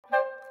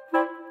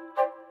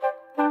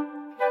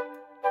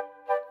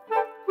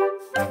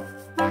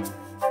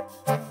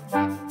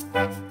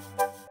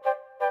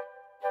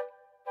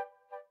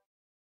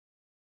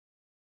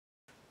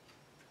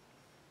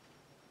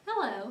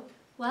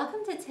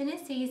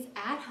Tennessee's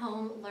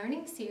at-home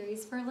learning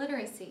series for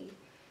literacy.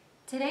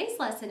 Today's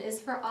lesson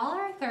is for all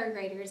our third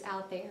graders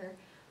out there,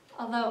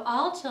 although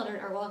all children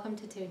are welcome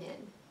to tune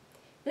in.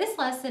 This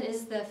lesson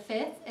is the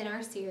fifth in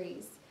our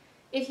series.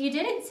 If you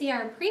didn't see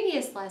our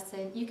previous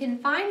lesson, you can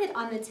find it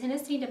on the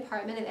Tennessee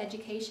Department of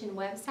Education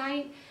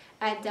website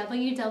at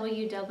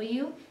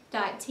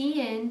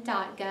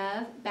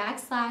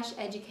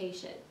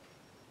www.tn.gov/education.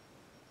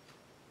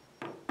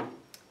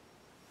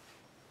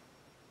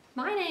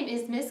 My name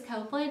is Miss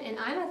Copeland, and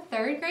I'm a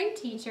third grade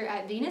teacher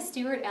at Venus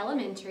Stewart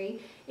Elementary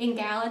in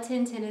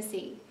Gallatin,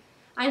 Tennessee.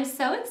 I'm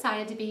so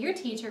excited to be your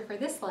teacher for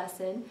this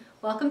lesson.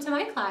 Welcome to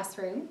my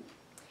classroom.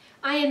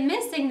 I am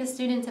missing the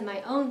students in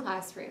my own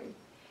classroom.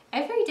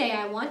 Every day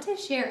I want to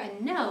share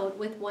a note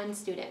with one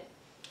student.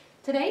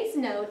 Today's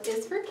note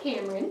is for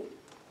Cameron.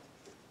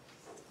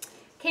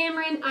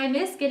 Cameron, I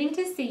miss getting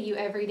to see you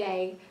every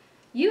day.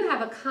 You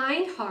have a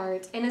kind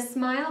heart and a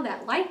smile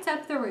that lights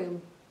up the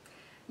room.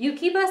 You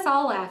keep us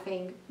all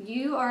laughing.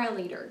 You are a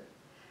leader.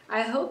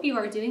 I hope you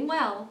are doing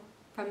well.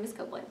 From Miss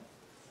Copeland.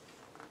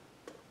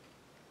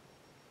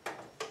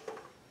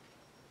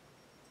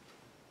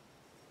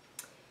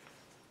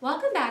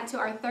 Welcome back to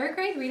our third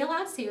grade read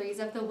aloud series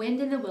of The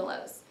Wind in the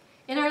Willows.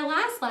 In our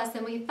last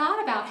lesson, we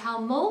thought about how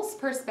Mole's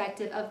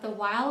perspective of the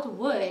wild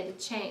wood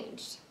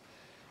changed.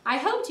 I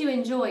hoped you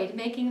enjoyed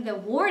making the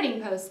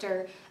warning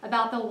poster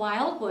about the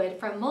wild wood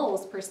from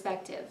Mole's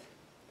perspective.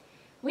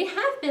 We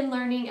have been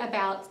learning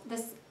about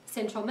the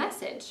central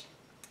message.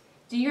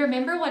 Do you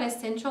remember what a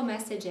central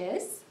message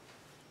is?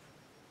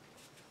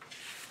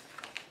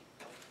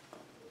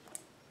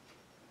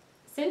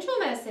 Central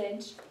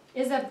message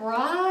is a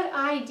broad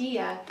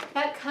idea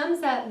that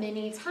comes up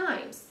many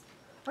times.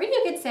 Or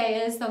you could say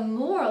it is the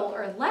moral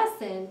or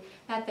lesson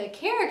that the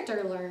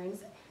character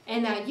learns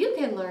and that you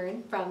can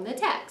learn from the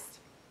text.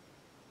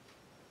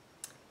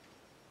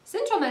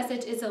 Central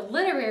message is a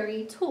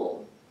literary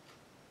tool.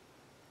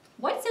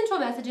 What central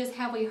messages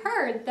have we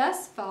heard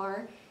thus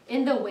far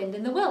in The Wind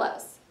in the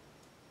Willows?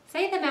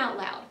 Say them out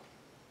loud.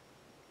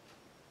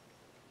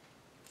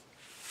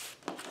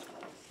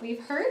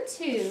 We've heard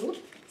two.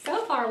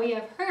 So far we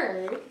have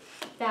heard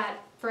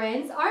that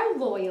friends are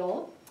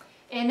loyal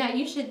and that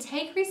you should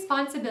take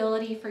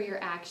responsibility for your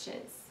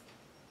actions.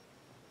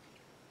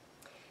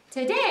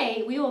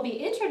 Today we will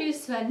be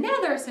introduced to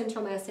another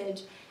central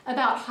message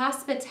about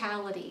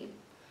hospitality.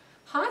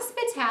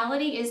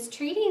 Hospitality is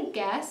treating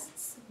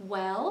guests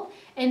well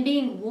and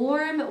being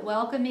warm,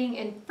 welcoming,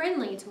 and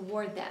friendly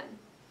toward them.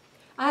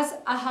 As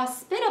a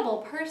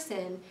hospitable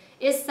person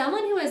is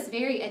someone who is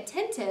very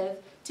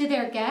attentive to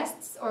their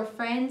guests' or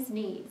friends'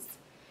 needs.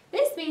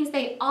 This means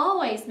they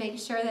always make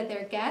sure that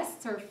their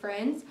guests or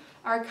friends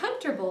are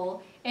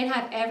comfortable and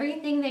have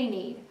everything they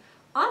need,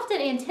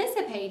 often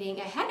anticipating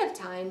ahead of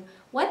time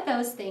what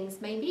those things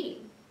may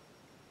be.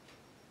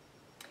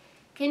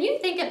 Can you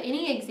think of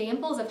any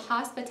examples of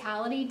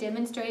hospitality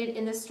demonstrated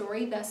in the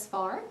story thus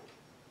far?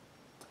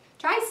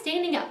 Try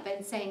standing up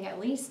and saying at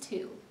least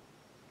two.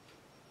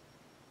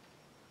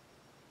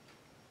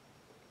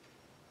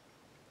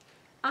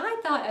 I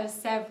thought of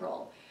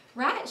several.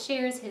 Rat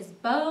shares his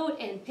boat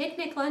and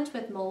picnic lunch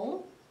with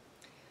Mole.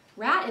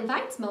 Rat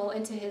invites Mole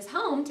into his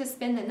home to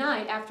spend the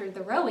night after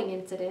the rowing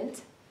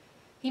incident.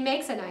 He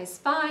makes a nice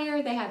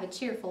fire, they have a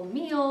cheerful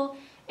meal,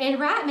 and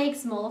Rat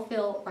makes Mole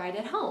feel right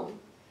at home.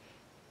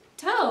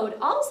 Toad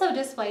also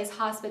displays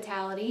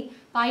hospitality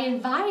by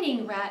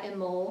inviting Rat and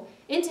Mole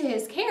into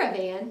his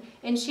caravan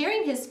and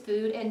sharing his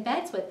food and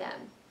beds with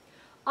them.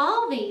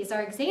 All these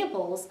are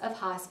examples of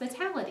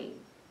hospitality.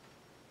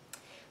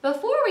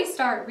 Before we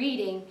start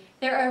reading,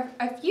 there are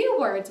a few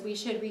words we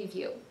should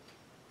review.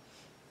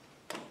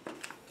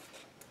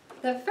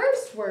 The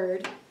first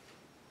word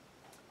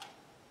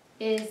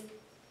is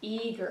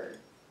eager.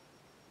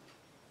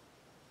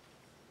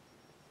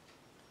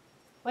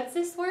 What's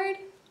this word?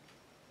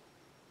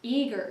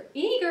 Eager.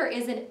 Eager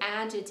is an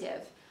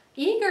adjective.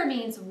 Eager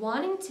means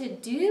wanting to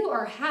do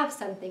or have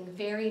something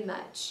very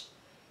much.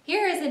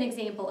 Here is an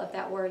example of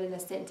that word in a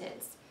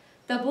sentence.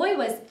 The boy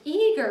was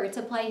eager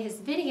to play his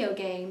video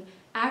game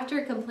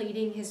after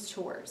completing his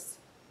chores.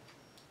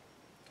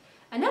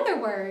 Another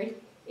word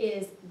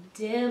is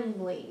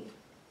dimly.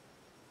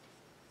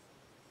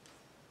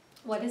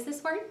 What is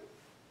this word?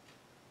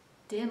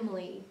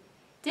 Dimly.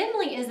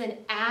 Dimly is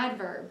an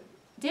adverb.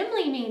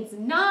 Dimly means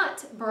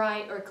not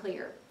bright or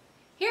clear.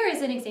 Here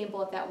is an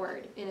example of that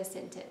word in a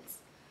sentence.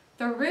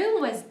 The room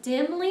was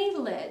dimly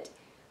lit,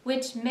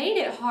 which made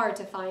it hard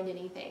to find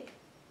anything.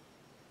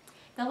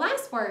 The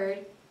last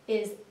word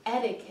is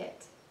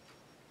etiquette.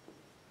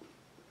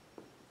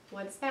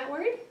 What's that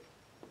word?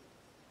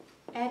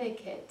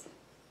 Etiquette.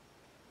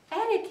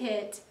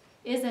 Etiquette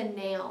is a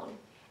noun.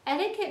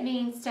 Etiquette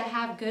means to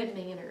have good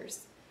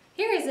manners.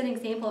 Here is an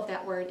example of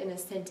that word in a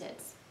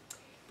sentence.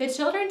 The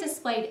children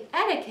displayed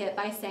etiquette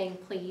by saying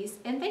please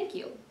and thank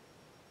you.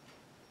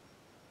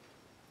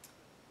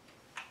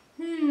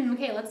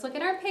 Okay, let's look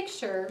at our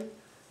picture.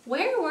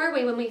 Where were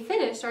we when we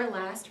finished our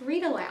last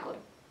read aloud?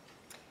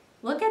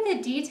 Look at the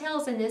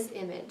details in this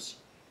image.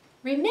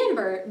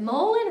 Remember,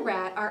 Mole and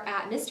Rat are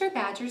at Mr.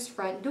 Badger's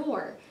front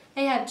door.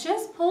 They have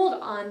just pulled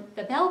on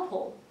the bell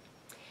pull.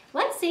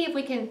 Let's see if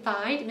we can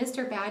find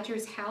Mr.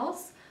 Badger's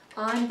house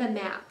on the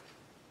map.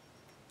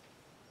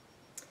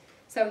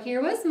 So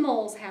here was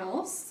Mole's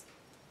house.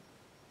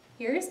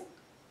 Here's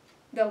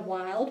the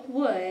wild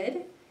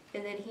wood,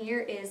 and then here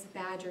is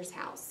Badger's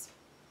house.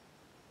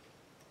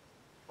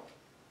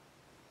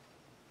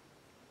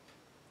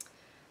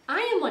 I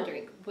am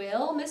wondering,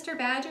 will Mr.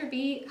 Badger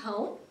be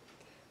home?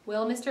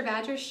 Will Mr.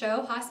 Badger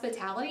show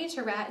hospitality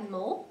to Rat and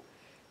Mole?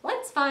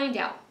 Let's find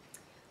out.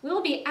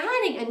 We'll be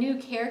adding a new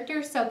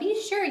character, so be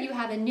sure you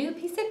have a new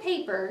piece of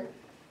paper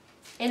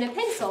and a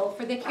pencil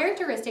for the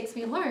characteristics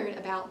we learn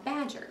about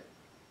Badger.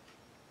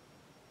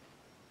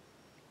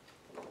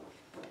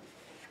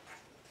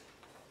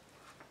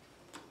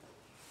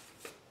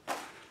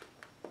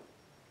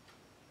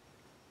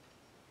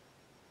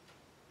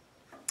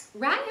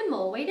 Rat and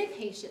Mole waited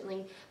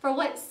patiently for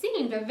what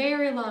seemed a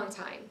very long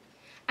time.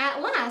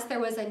 At last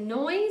there was a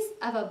noise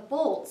of a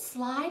bolt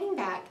sliding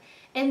back,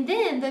 and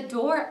then the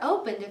door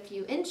opened a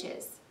few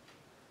inches.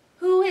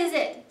 "Who is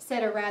it?"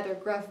 said a rather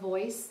gruff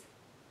voice.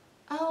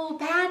 "Oh,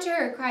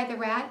 Badger," cried the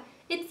rat.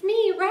 "It's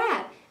me,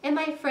 Rat, and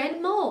my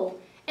friend Mole,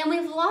 and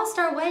we've lost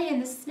our way in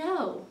the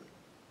snow."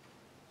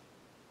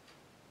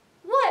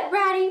 "What,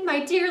 Ratty,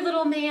 my dear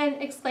little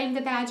man!" exclaimed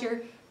the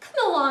Badger.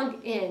 "Come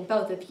along in,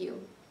 both of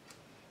you."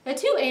 The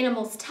two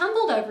animals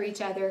tumbled over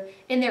each other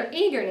in their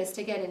eagerness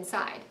to get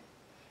inside.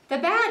 The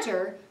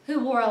Badger, who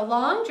wore a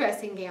long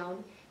dressing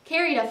gown,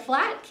 carried a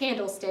flat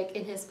candlestick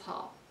in his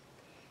paw.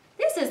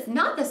 "This is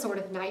not the sort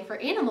of night for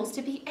animals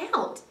to be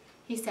out,"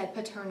 he said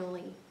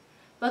paternally.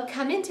 "But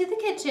come into the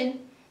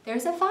kitchen.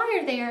 There's a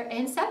fire there,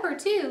 and supper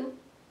too."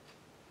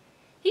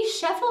 He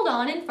shuffled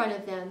on in front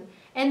of them,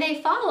 and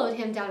they followed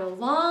him down a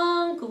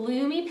long,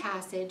 gloomy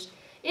passage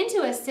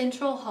into a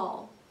central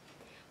hall.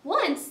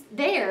 Once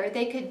there,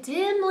 they could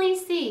dimly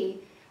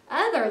see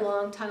other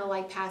long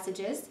tunnel-like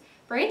passages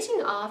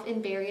branching off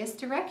in various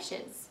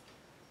directions.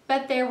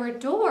 But there were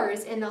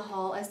doors in the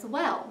hall as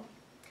well.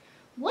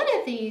 One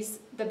of these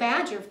the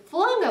Badger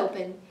flung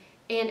open,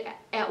 and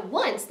at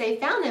once they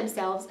found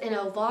themselves in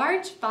a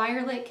large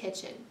firelit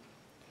kitchen.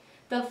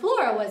 The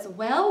floor was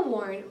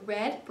well-worn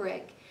red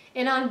brick,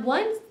 and on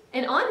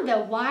the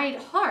wide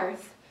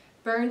hearth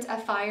burned a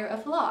fire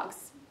of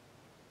logs.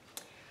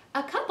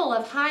 A couple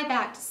of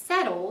high-backed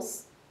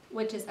settles,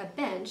 which is a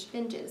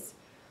benches,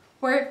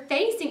 were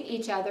facing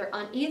each other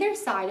on either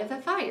side of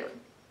the fire.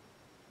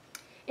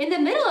 In the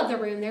middle of the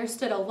room there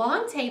stood a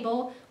long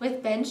table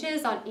with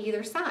benches on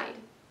either side.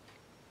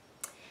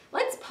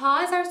 Let's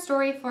pause our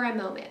story for a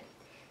moment.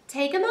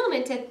 Take a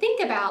moment to think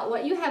about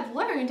what you have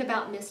learned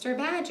about Mr.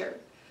 Badger.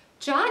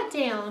 Jot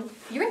down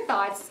your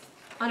thoughts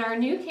on our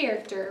new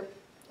character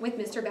with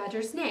Mr.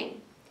 Badger's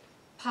name.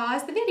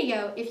 Pause the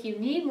video if you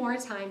need more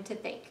time to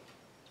think.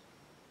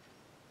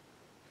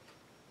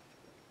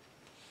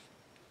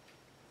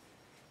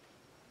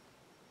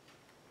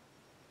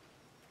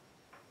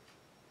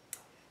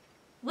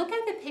 Look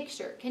at the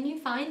picture. Can you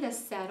find the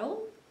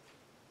settle?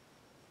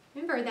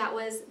 Remember, that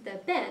was the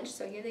bench,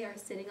 so here they are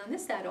sitting on the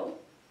settle.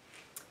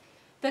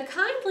 The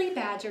kindly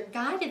Badger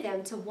guided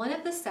them to one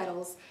of the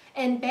settles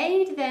and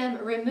bade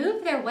them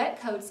remove their wet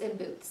coats and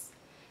boots.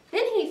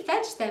 Then he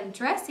fetched them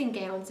dressing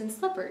gowns and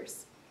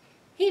slippers.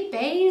 He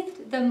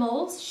bathed the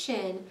Mole's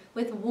shin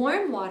with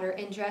warm water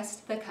and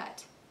dressed the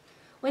cut.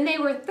 When they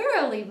were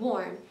thoroughly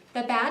warm,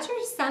 the Badger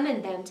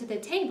summoned them to the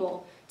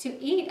table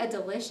to eat a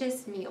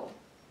delicious meal.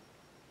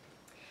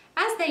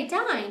 As they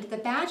dined, the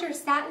Badger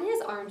sat in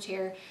his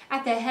armchair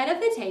at the head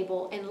of the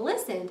table and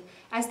listened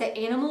as the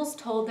animals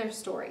told their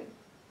story.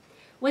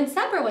 When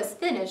supper was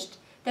finished,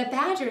 the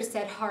Badger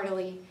said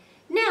heartily,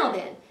 "Now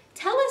then,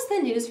 tell us the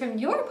news from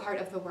your part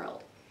of the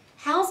world.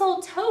 How's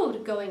old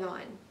Toad going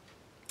on?"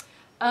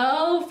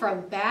 "Oh,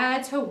 from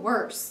bad to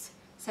worse,"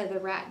 said the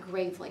Rat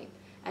gravely.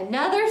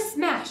 "Another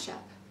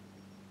smash-up."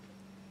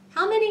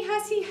 "How many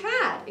has he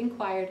had?"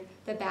 inquired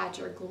the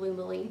Badger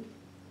gloomily.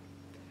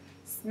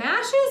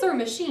 "Smashes or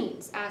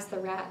machines?" asked the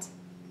Rat.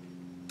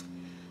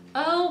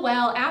 "Oh,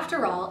 well,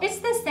 after all, it's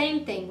the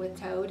same thing with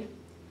Toad.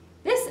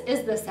 This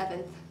is the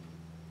 7th.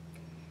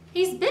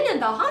 "He's been in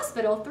the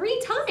hospital 3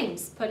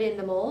 times, put in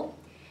the Mole.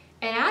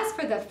 "And as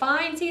for the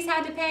fines he's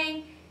had to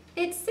pay,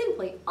 it's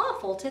simply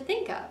awful to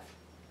think of."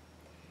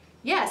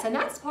 "Yes, and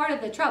that's part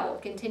of the trouble,"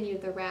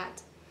 continued the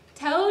Rat.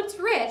 "Toad's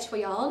rich,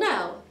 we all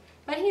know,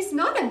 but he's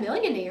not a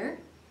millionaire.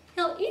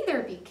 He'll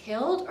either be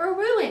killed or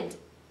ruined.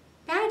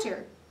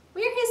 Badger,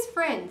 we're his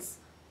friends.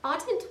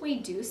 Oughtn't we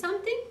do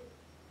something?"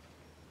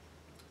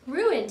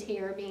 Ruined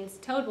here means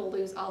Toad will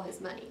lose all his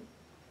money.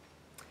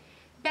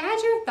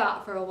 Badger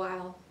thought for a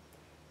while.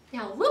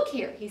 "Now look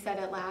here," he said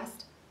at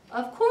last.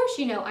 "Of course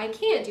you know I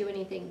can't do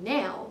anything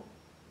now."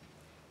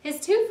 His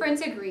two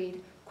friends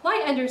agreed,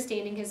 quite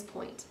understanding his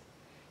point.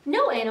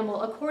 No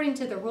animal, according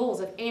to the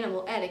rules of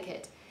animal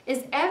etiquette,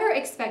 is ever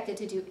expected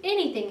to do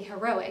anything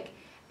heroic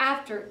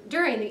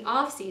during the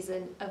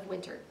off-season of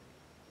winter.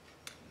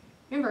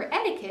 Remember,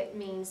 etiquette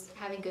means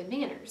having good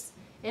manners,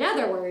 In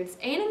other words,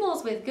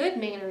 animals with good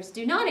manners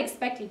do not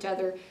expect each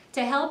other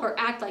to help or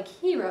act like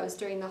heroes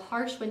during the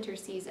harsh winter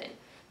season,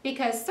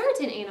 because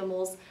certain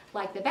animals,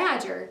 like the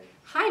badger,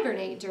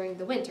 hibernate during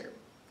the winter.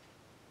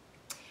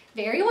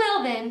 Very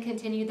well then,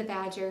 continued the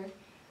badger,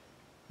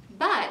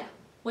 but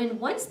when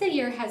once the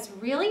year has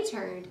really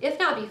turned, if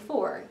not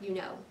before, you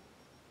know.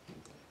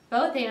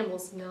 Both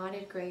animals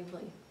nodded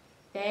gravely.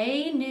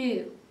 They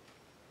knew.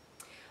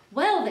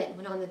 Well then,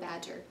 went on the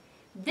badger,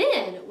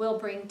 then we'll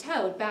bring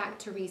Toad back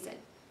to reason.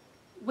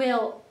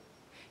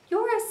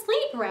 You're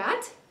asleep,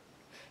 Rat.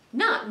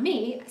 Not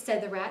me,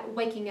 said the rat,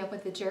 waking up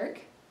with a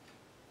jerk.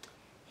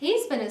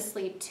 He's been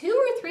asleep 2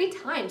 or 3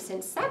 times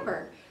since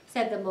supper,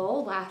 said the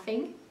mole,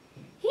 laughing.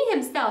 He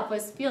himself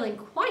was feeling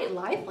quite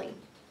lively.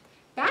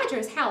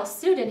 Badger's house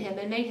suited him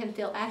and made him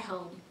feel at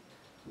home,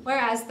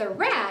 whereas the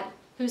rat,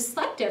 who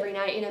slept every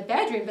night in a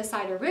bedroom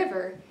beside a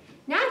river,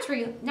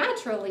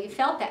 naturally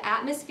felt the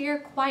atmosphere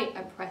quite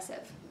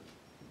oppressive.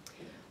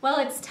 Well,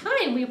 it's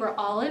time we were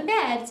all in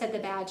bed, said the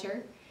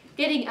badger,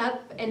 getting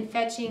up and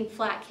fetching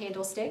flat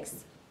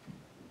candlesticks.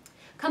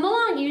 Come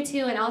along, you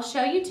two, and I'll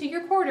show you to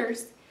your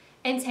quarters,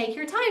 and take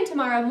your time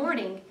tomorrow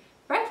morning.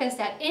 Breakfast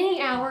at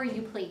any hour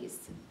you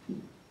please.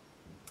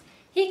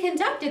 He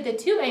conducted the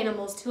 2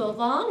 animals to a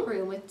long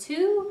room with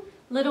 2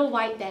 little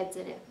white beds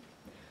in it.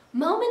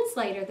 Moments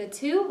later, the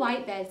 2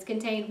 white beds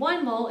contained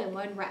 1 mole and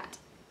 1 rat.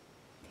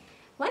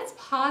 Let's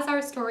pause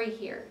our story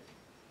here.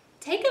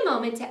 Take a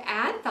moment to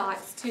add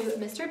thoughts to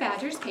Mr.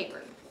 Badger's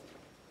paper.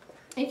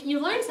 If you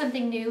learned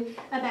something new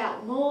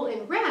about mole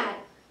and rat,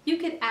 you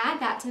could add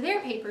that to their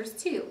papers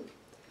too.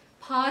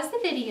 Pause the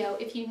video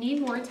if you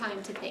need more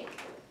time to think.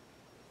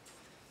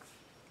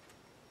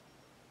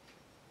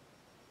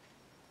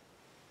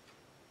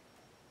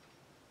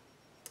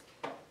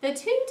 The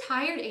 2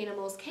 tired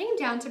animals came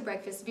down to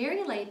breakfast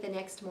very late the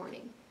next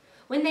morning.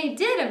 When they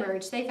did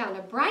emerge, they found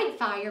a bright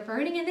fire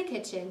burning in the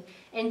kitchen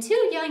and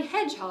 2 young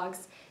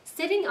hedgehogs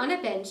sitting on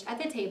a bench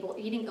at the table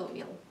eating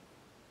oatmeal.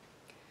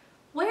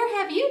 Where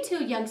have you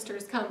 2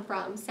 youngsters come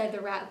from? Said the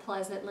rat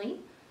pleasantly.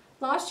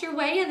 Lost your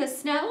way in the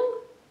snow?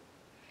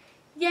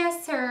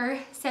 Yes, sir,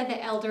 said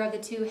the elder of the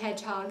 2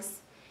 hedgehogs.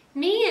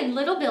 Me and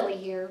little Billy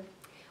here.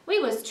 We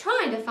was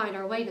trying to find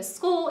our way to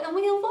school and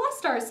we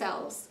lost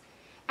ourselves.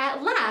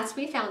 At last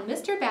we found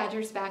Mr.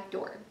 Badger's back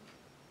door.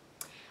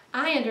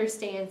 I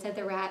understand, said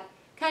the rat,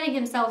 cutting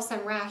himself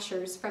some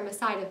rashers from a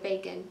side of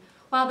bacon,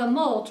 while the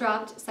mole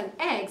dropped some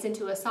eggs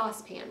into a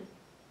saucepan.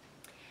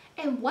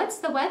 And what's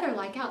the weather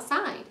like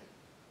outside?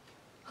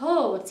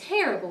 Oh,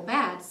 terrible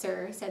bad,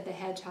 sir, said the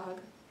hedgehog.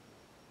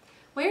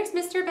 Where's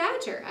Mr.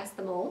 Badger? Asked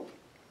the mole.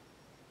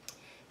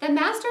 The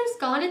master's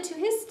gone into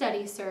his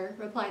study, sir,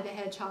 replied the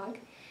hedgehog,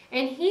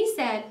 and he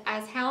said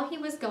as how he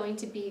was going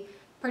to be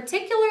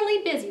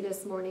particularly busy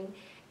this morning,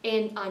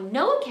 and on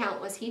no account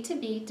was he to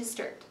be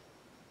disturbed.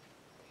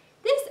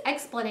 This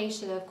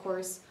explanation, of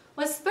course,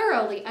 was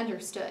thoroughly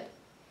understood.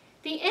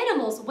 The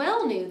animals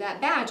well knew that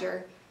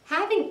Badger,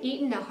 having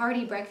eaten a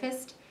hearty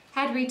breakfast,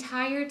 had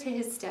retired to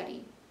his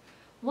study.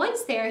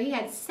 Once there, he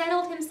had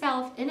settled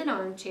himself in an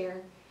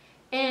armchair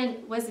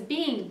and was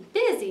being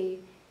busy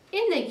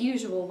in the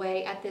usual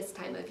way at this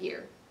time of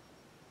year.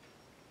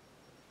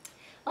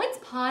 Let's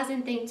pause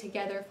and think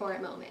together for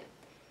a moment.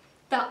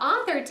 The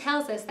author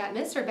tells us that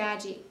Mr.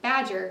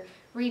 Badger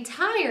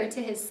retired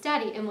to his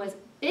study and was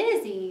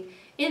busy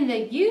in the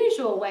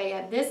usual way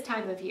at this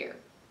time of year.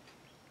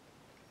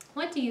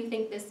 What do you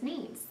think this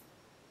means?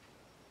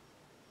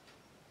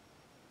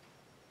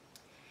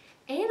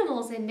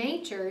 Animals in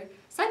nature,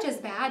 such as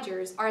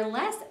badgers, are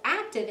less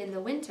active in the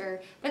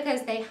winter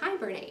because they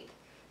hibernate.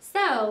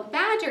 So,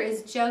 Badger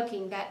is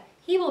joking that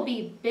he will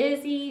be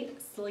busy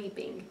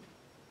sleeping.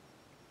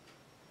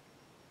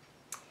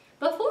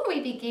 Before we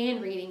began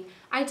reading,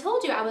 I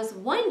told you I was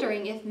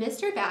wondering if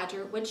Mr.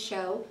 Badger would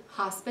show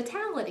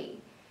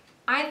hospitality.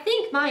 I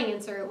think my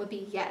answer would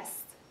be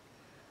yes.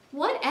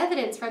 What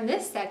evidence from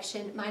this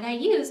section might I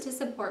use to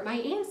support my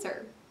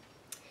answer?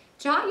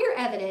 Jot your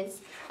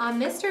evidence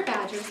on Mr.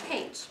 Badger's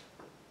page.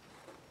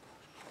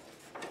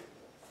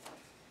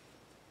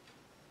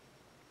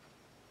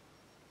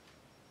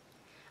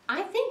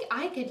 I think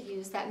I could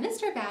use that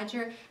Mr.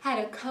 Badger had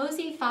a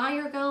cozy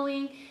fire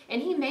going and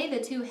he made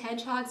the 2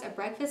 hedgehogs a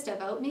breakfast of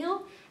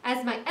oatmeal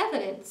as my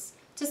evidence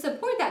to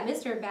support that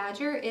Mr.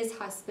 Badger is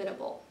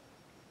hospitable.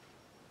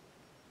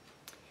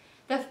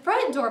 The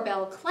front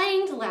doorbell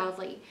clanged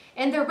loudly,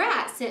 and the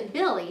rat sent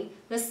Billy,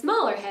 the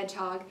smaller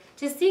hedgehog,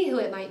 to see who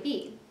it might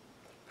be.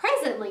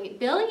 Presently,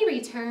 Billy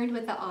returned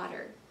with the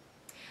otter.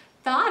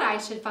 "Thought I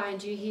should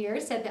find you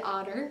here," said the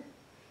otter.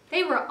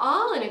 They were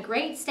all in a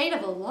great state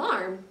of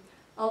alarm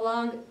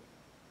along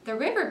the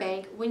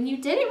riverbank when you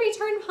didn't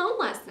return home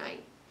last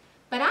night.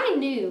 But I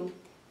knew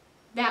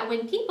that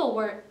when people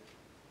were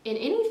in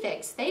any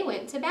fix, they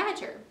went to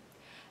Badger.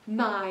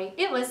 My,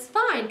 it was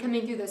fine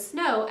coming through the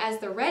snow as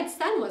the red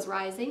sun was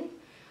rising.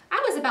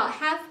 I was about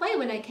halfway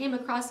when I came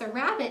across a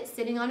rabbit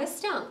sitting on a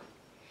stump.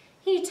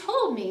 He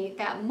told me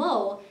that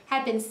Mole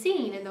had been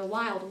seen in the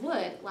wild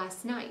wood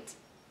last night.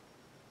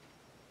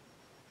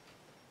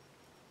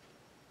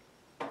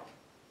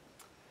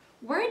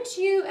 "Weren't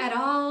you at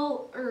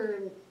all,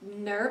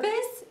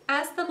 nervous?"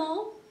 asked the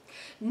mole.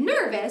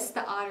 "Nervous?"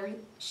 The otter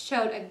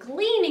showed a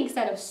gleaming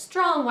set of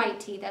strong white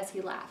teeth as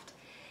he laughed.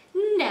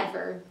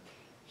 "Never.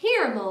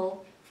 Here,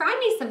 mole, fry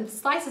me some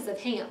slices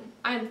of ham.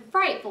 I'm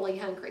frightfully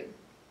hungry."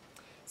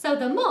 So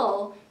the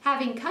mole,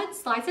 having cut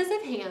slices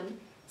of ham,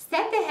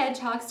 set the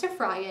hedgehogs to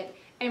fry it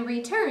and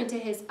returned to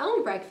his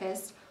own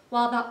breakfast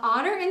while the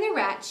otter and the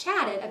rat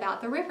chatted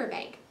about the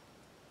riverbank.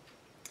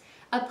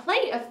 A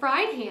plate of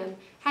fried ham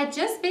had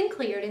just been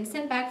cleared and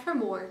sent back for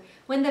more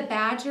when the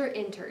badger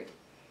entered.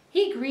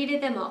 He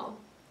greeted them all.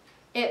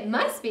 "It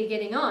must be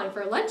getting on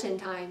for luncheon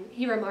time,"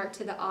 he remarked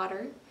to the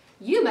otter.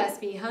 "You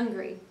must be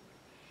hungry."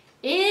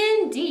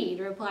 "Indeed,"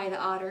 replied the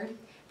otter.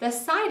 "The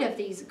sight of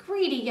these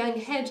greedy young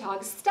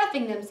hedgehogs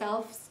stuffing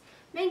themselves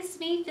makes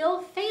me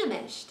feel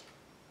famished."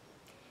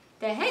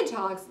 The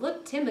hedgehogs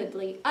looked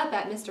timidly up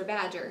at Mr.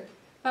 Badger,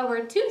 but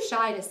were too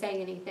shy to say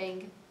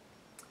anything.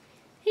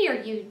 "Here,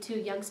 you two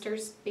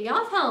youngsters, be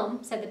off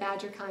home," said the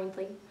badger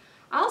kindly.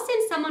 "I'll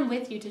send someone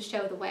with you to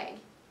show the way."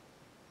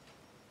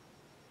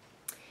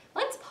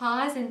 Let's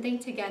pause and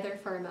think together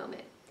for a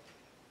moment.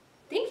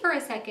 Think for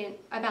a second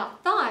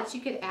about thoughts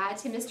you could add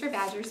to Mr.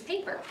 Badger's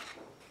paper.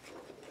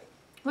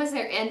 Was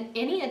there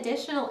any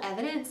additional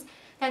evidence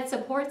that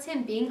supports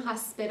him being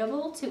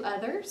hospitable to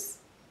others?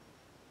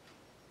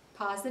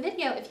 Pause the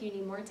video if you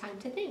need more time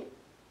to think.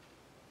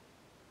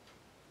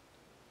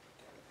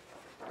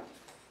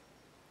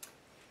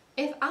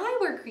 If I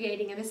were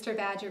creating a Mr.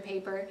 Badger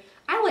paper,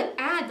 I would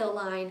add the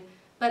line,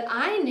 "But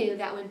I knew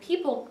that when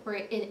people were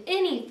in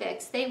any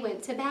fix, they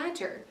went to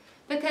Badger,"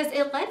 because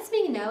it lets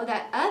me know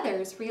that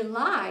others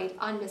relied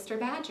on Mr.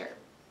 Badger.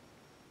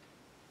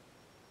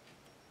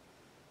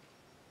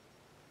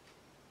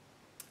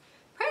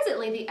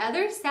 Presently, the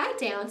others sat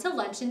down to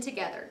luncheon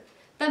together.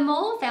 The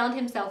mole found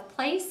himself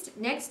placed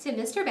next to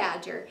Mr.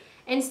 Badger,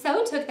 and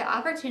so took the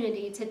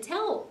opportunity to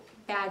tell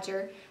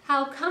Badger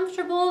how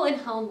comfortable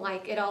and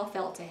homelike it all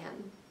felt to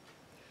him.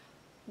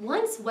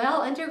 "Once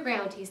well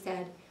underground," he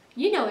said,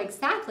 "you know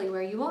exactly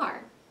where you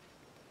are."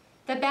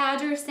 The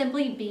badger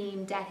simply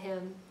beamed at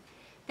him.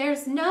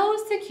 "There's no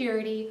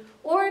security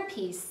or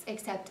peace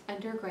except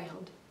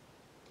underground."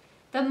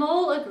 The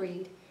mole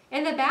agreed,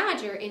 and the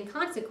badger, in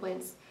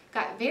consequence,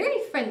 got very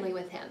friendly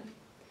with him.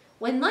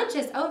 "When lunch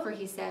is over,"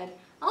 he said,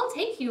 "I'll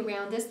take you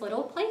round this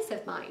little place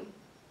of mine."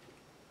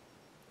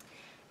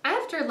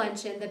 After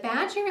luncheon, the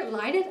badger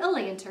lighted a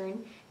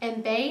lantern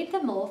and bade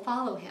the mole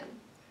follow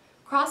him.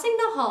 Crossing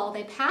the hall,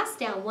 they passed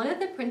down one of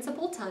the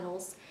principal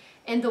tunnels,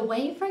 and the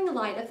wavering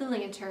light of the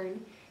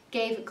lantern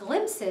gave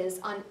glimpses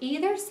on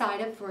either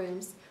side of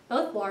rooms,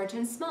 both large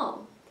and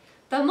small.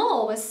 The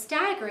mole was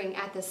staggering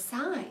at the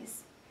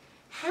size.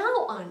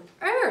 "How on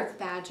earth,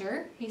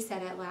 Badger," he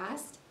said at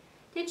last,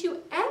 "did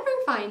you ever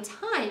find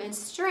time and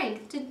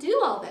strength to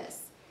do all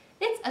this?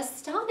 It's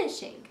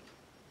astonishing."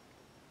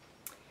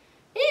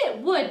 "It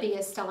would be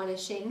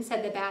astonishing,"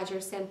 said the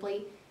badger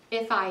simply,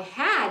 "if I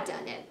had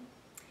done it.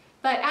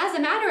 But as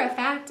a matter of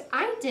fact,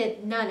 I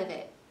did none of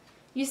it.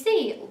 You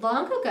see,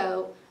 long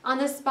ago, on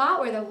the spot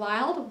where the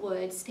wild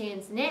wood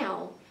stands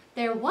now,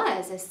 there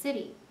was a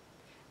city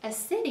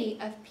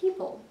of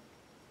people.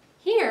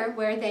 Here,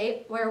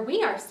 where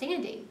we are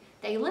standing,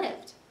 they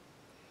lived.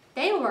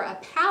 They were a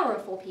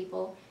powerful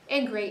people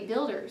and great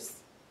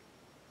builders."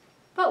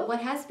 "But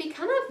what has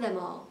become of them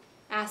all?"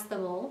 asked the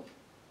mole.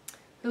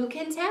 "Who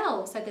can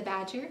tell?" said the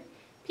badger.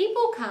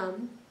 "People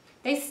come,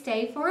 they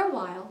stay for a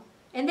while,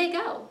 and they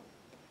go.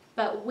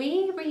 But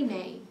we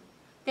remain.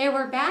 There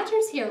were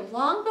badgers here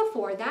long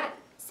before that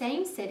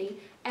same city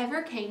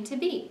ever came to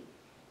be,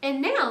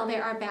 and now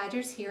there are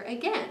badgers here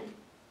again."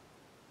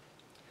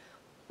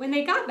 When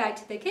they got back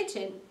to the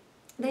kitchen,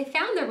 they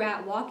found the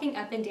rat walking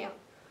up and down.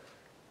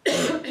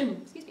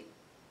 Excuse me.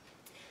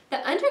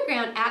 The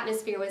underground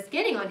atmosphere was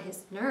getting on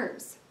his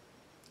nerves.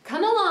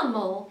 "Come along,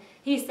 mole,"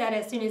 he said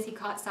as soon as he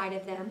caught sight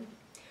of them.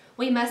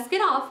 "We must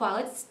get off while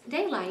it's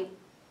daylight."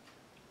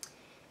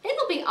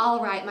 "It'll be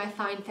all right, my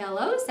fine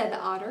fellow," said the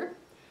otter.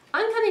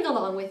 "I'm coming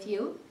along with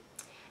you.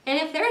 And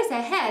if there is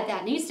a head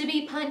that needs to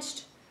be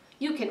punched,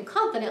 you can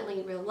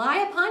confidently rely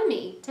upon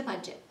me to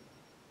punch it."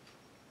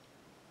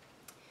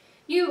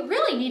 "You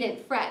really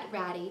needn't fret,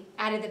 Ratty,"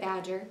 added the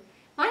badger.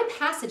 "My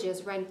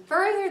passages run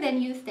further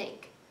than you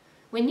think.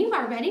 When you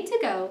are ready to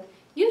go,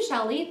 you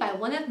shall leave by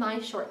one of my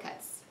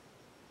shortcuts."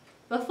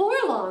 Before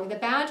long, the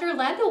badger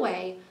led the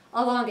way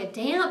along a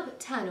damp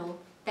tunnel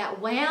that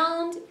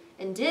wound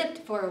and dipped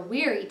for a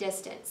weary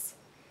distance.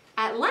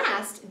 At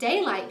last,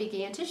 daylight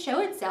began to show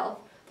itself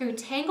through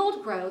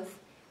tangled growth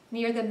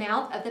near the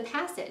mouth of the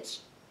passage.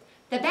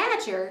 The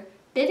badger,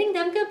 bidding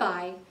them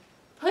goodbye,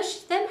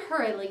 pushed them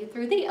hurriedly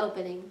through the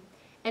opening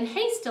and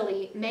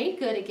hastily made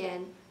good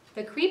again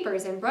the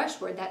creepers and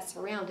brushwood that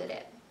surrounded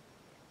it.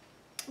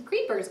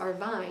 Creepers are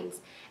vines,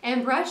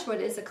 and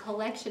brushwood is a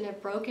collection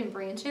of broken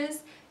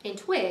branches and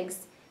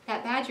twigs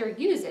that Badger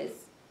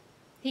uses.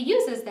 He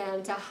uses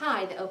them to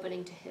hide the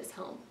opening to his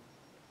home.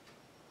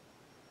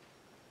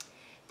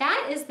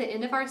 That is the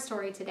end of our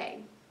story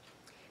today.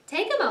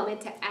 Take a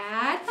moment to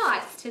add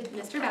thoughts to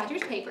Mr.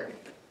 Badger's paper.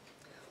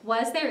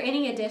 Was there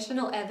any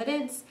additional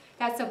evidence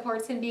that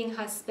supports him being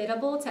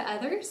hospitable to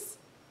others?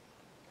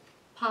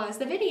 Pause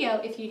the video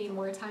if you need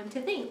more time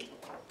to think.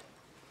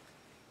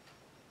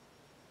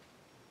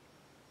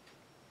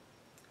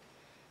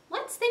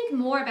 Let's think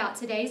more about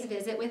today's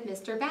visit with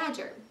Mr.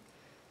 Badger.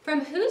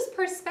 From whose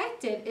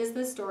perspective is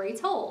the story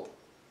told?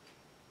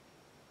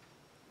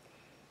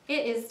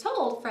 It is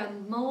told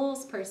from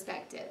Mole's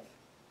perspective.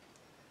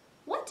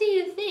 What do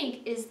you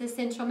think is the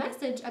central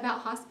message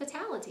about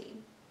hospitality?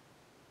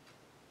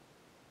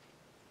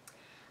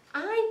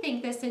 I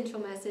think the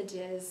central message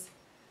is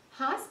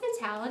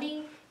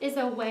hospitality is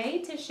a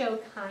way to show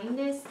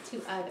kindness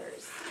to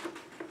others.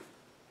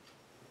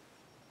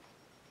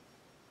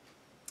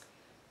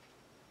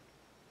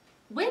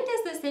 When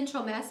does the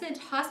central message,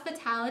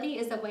 hospitality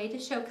is a way to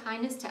show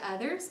kindness to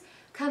others,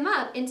 come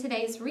up in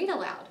today's read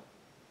aloud?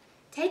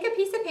 Take a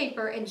piece of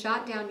paper and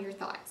jot down your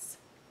thoughts.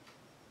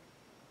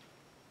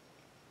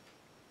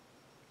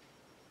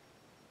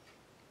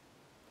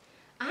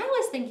 I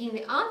was thinking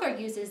the author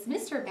uses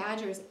Mr.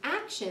 Badger's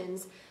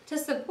actions to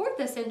support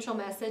the central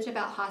message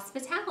about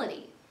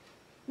hospitality.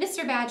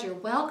 Mr. Badger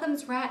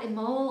welcomes Rat and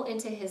Mole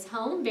into his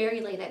home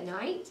very late at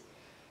night.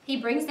 He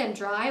brings them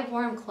dry,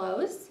 warm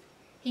clothes.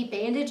 He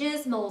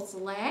bandages Mole's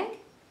leg.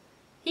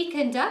 He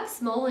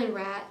conducts Mole and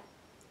Rat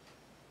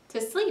to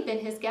sleep in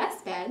his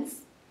guest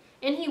beds.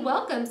 And he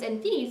welcomes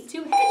and feeds 2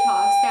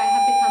 hedgehogs that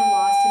have become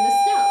lost in the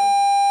snow.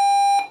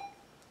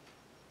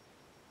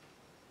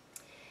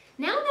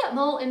 Now that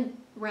Mole and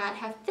Rat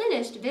have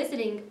finished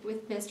visiting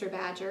with Mr.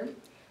 Badger,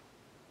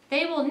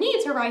 they will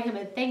need to write him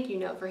a thank you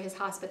note for his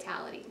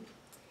hospitality.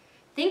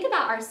 Think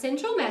about our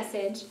central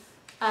message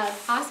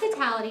of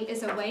hospitality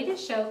is a way to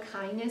show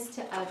kindness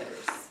to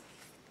others.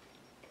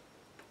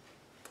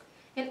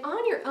 And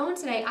on your own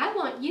today, I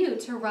want you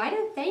to write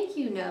a thank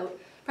you note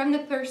from the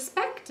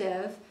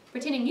perspective,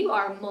 pretending you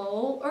are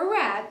Mole or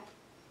Rat,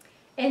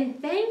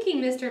 and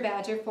thanking Mr.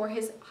 Badger for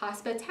his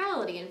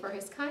hospitality and for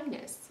his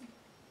kindness.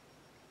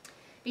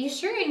 Be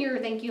sure in your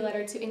thank you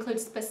letter to include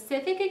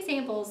specific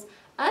examples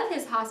of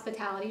his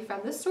hospitality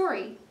from the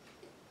story.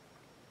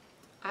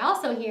 I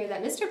also hear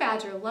that Mr.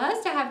 Badger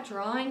loves to have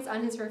drawings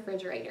on his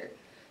refrigerator.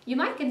 You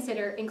might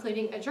consider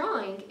including a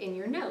drawing in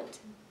your note.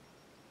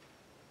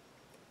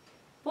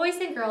 Boys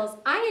and girls,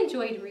 I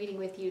enjoyed reading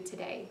with you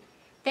today.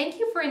 Thank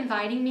you for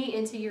inviting me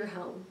into your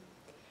home.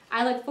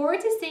 I look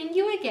forward to seeing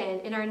you again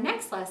in our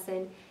next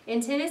lesson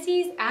in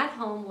Tennessee's At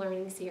Home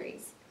Learning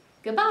Series.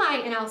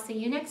 Goodbye, and I'll see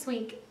you next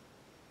week.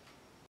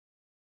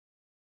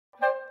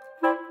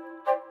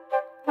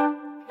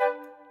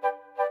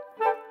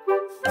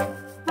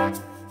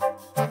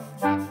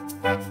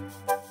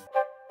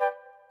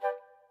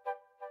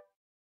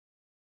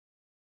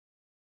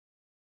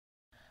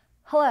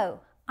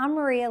 Hello, I'm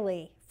Maria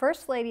Lee,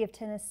 First Lady of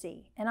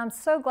Tennessee, and I'm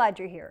so glad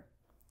you're here.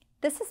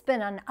 This has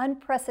been an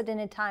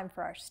unprecedented time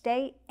for our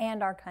state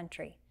and our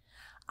country.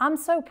 I'm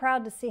so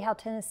proud to see how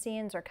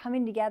Tennesseans are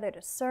coming together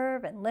to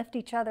serve and lift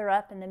each other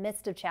up in the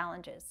midst of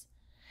challenges.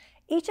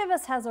 Each of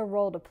us has a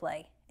role to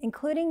play,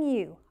 including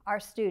you, our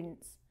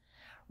students.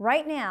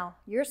 Right now,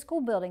 your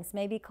school buildings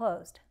may be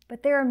closed,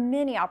 but there are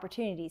many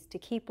opportunities to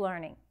keep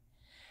learning.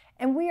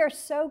 And we are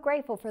so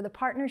grateful for the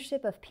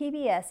partnership of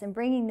PBS in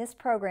bringing this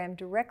program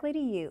directly to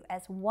you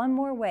as one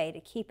more way to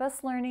keep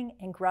us learning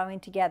and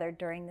growing together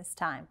during this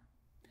time.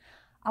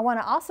 I want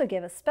to also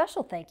give a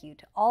special thank you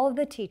to all of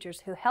the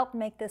teachers who helped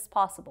make this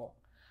possible.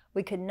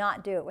 We could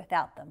not do it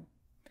without them.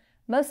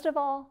 Most of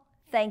all,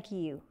 thank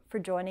you for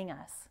joining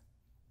us.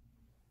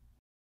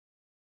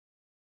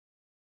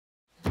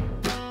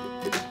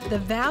 The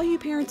value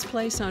parents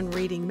place on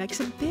reading makes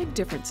a big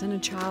difference in a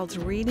child's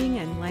reading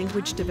and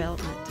language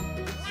development.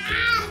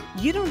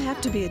 You don't have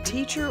to be a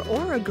teacher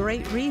or a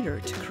great reader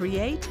to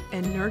create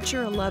and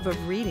nurture a love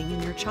of reading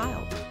in your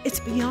child. It's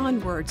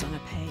beyond words on a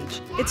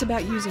page. It's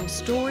about using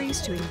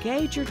stories to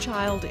engage your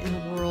child in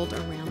the world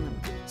around them.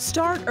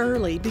 Start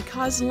early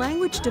because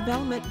language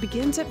development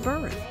begins at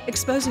birth.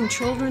 Exposing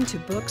children to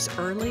books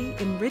early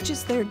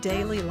enriches their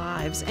daily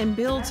lives and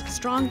builds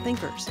strong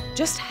thinkers.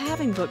 Just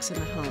having books in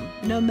the home,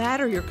 no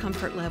matter your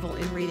comfort level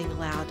in reading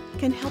aloud,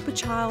 can help a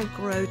child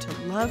grow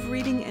to love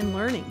reading and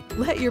learning.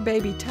 Let your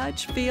baby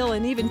touch, feel,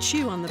 and even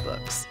chew on the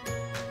books.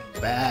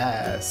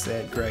 Bah,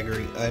 said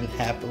Gregory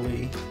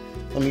unhappily.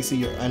 Let me see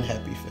your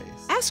unhappy face.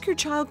 Ask your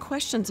child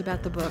questions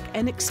about the book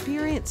and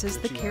experiences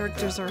the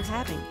characters are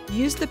having.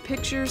 Use the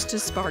pictures to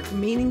spark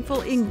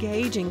meaningful,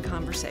 engaging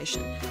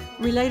conversation,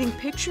 relating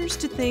pictures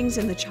to things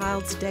in the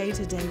child's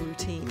day-to-day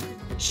routine.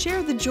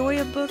 Share the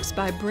joy of books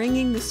by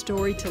bringing the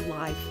story to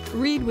life.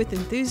 Read with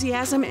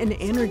enthusiasm and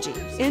energy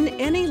in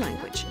any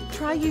language.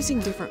 Try using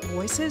different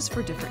voices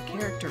for different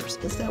characters.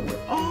 It's that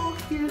we're all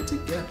here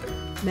together.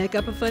 Make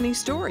up a funny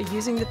story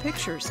using the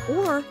pictures,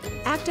 or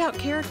act out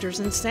characters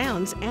and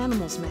sounds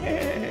animals make.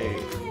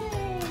 Hey.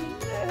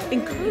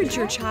 Encourage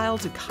your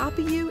child to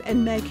copy you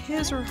and make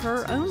his or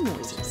her own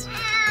noises.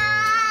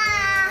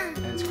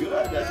 That's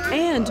good. That's good.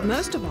 And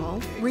most of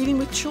all, reading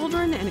with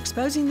children and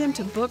exposing them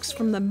to books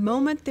from the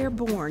moment they're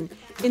born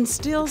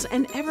instills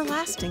an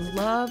everlasting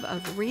love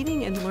of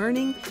reading and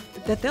learning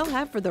that they'll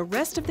have for the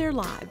rest of their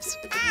lives.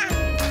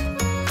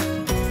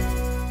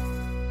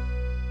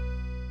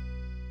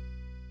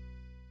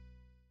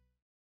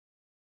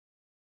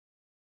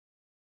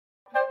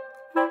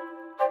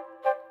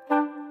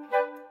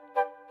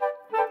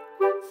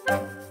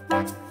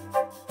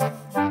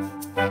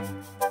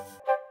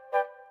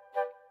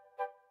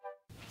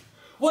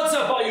 What's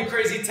up, all you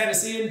crazy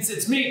Tennesseans?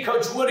 It's me,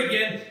 Coach Wood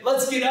again.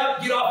 Let's get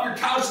up, get off your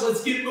couch,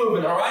 let's get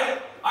moving, all right?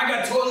 I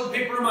got toilet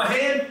paper in my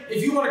hand.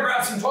 If you want to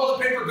grab some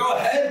toilet paper, go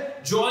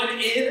ahead. Join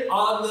in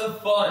on the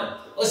fun.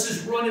 Let's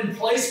just run in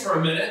place for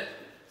a minute,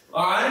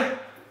 all right?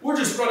 We're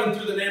just running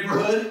through the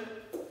neighborhood.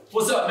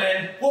 What's up,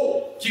 man?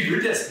 Whoa, keep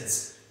your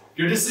distance.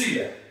 Good to see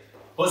you.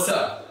 What's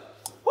up?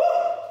 Woo!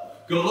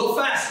 Go a little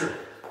faster.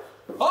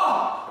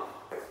 Oh,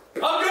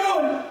 I'm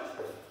going.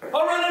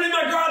 I'm running in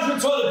my garage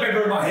with toilet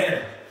paper in my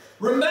hand.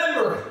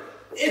 Remember,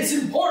 it's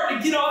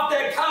important to get off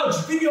that couch.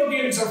 Video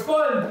games are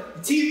fun,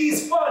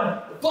 TV's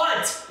fun,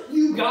 but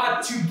you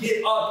got to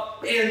get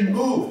up and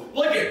move.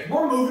 Look it,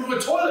 we're moving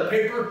with toilet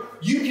paper.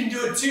 You can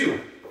do it too.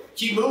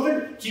 Keep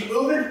moving, keep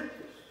moving.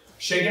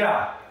 Shake it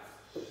out.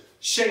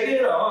 Shake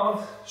it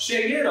off,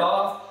 shake it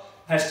off.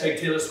 Hashtag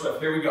Taylor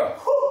Swift, here we go.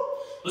 Whew.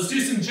 Let's do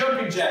some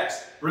jumping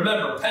jacks.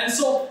 Remember,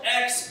 pencil,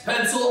 X,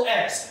 pencil,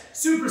 X.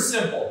 Super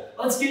simple.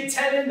 Let's get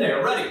 10 in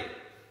there, ready?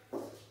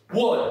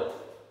 1,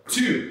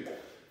 2,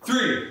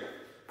 3,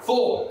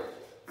 4,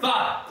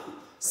 5,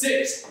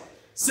 6,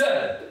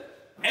 7,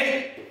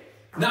 8,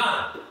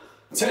 9,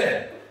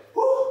 10.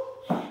 Woo.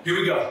 Here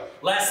we go.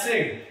 Last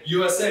thing,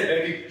 USA,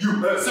 baby.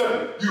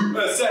 USA,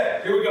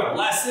 USA. Here we go.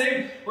 Last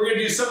thing, we're gonna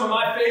do some of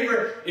my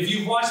favorite. If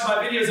you've watched my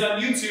videos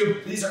on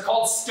YouTube, these are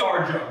called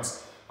star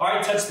jumps. All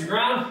right, touch the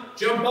ground,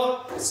 jump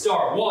up,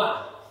 star.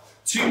 1,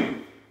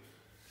 2,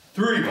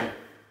 3,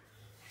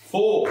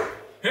 4.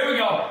 Here we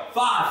go.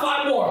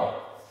 5 more.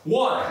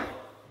 1,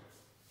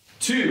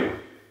 2,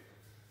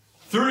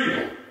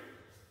 3,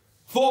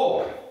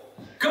 4.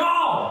 Come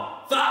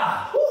on.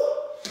 5. Woo.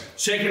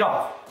 Shake it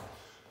off.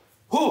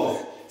 Whew.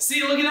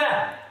 See, look at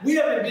that. We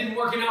haven't been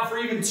working out for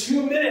even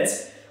 2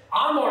 minutes.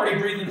 I'm already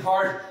breathing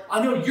hard.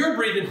 I know you're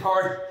breathing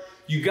hard.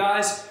 You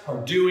guys are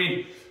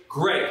doing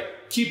great.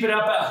 Keep it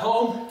up at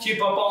home.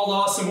 Keep up all the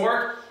awesome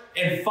work.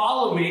 And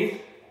follow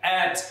me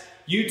at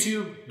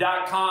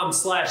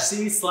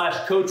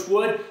youtube.com/c/Coach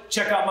Wood.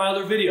 Check out my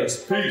other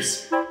videos.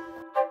 Peace.